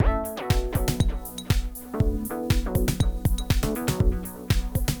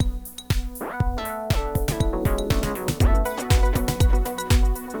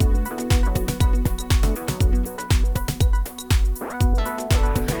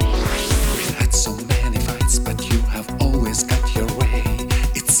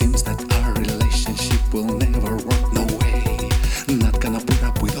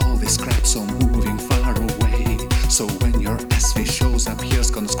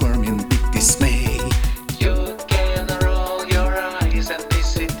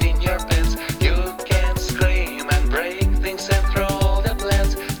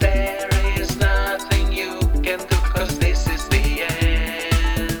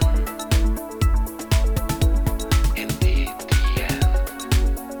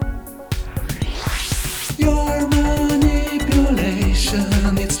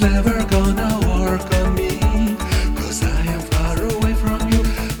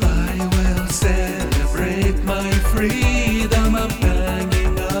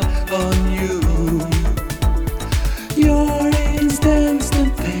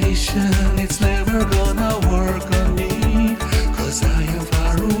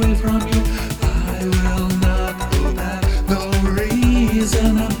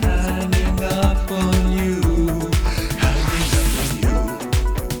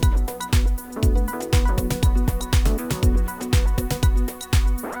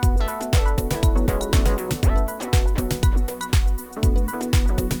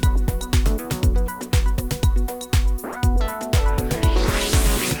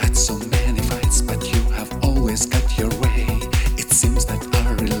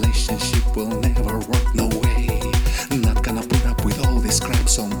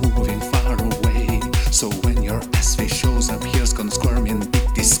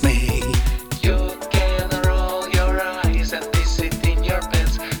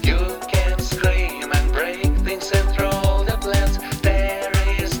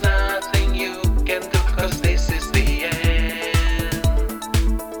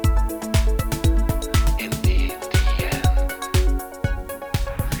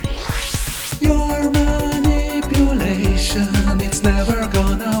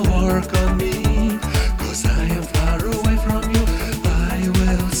work on me. 'Cause I am far away from you. I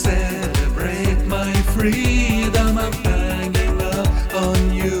will celebrate my freedom. I'm hanging up on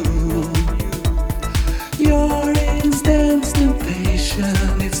you. Your instant temptation,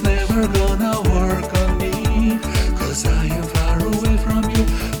 it's never gonna work on me. 'Cause I am far away from you.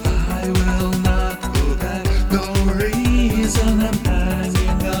 I will not go back. No reason, I'm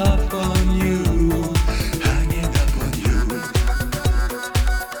hanging up on you. Hanging up on you.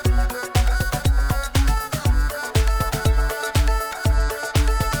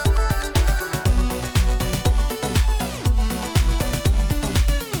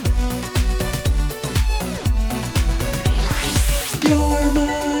 Your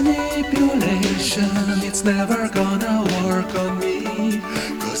manipulation, it's never gonna work on me.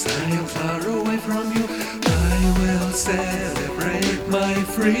 'Cause I am far away from you. I will celebrate my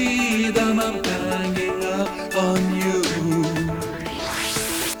freedom. I'm hanging up on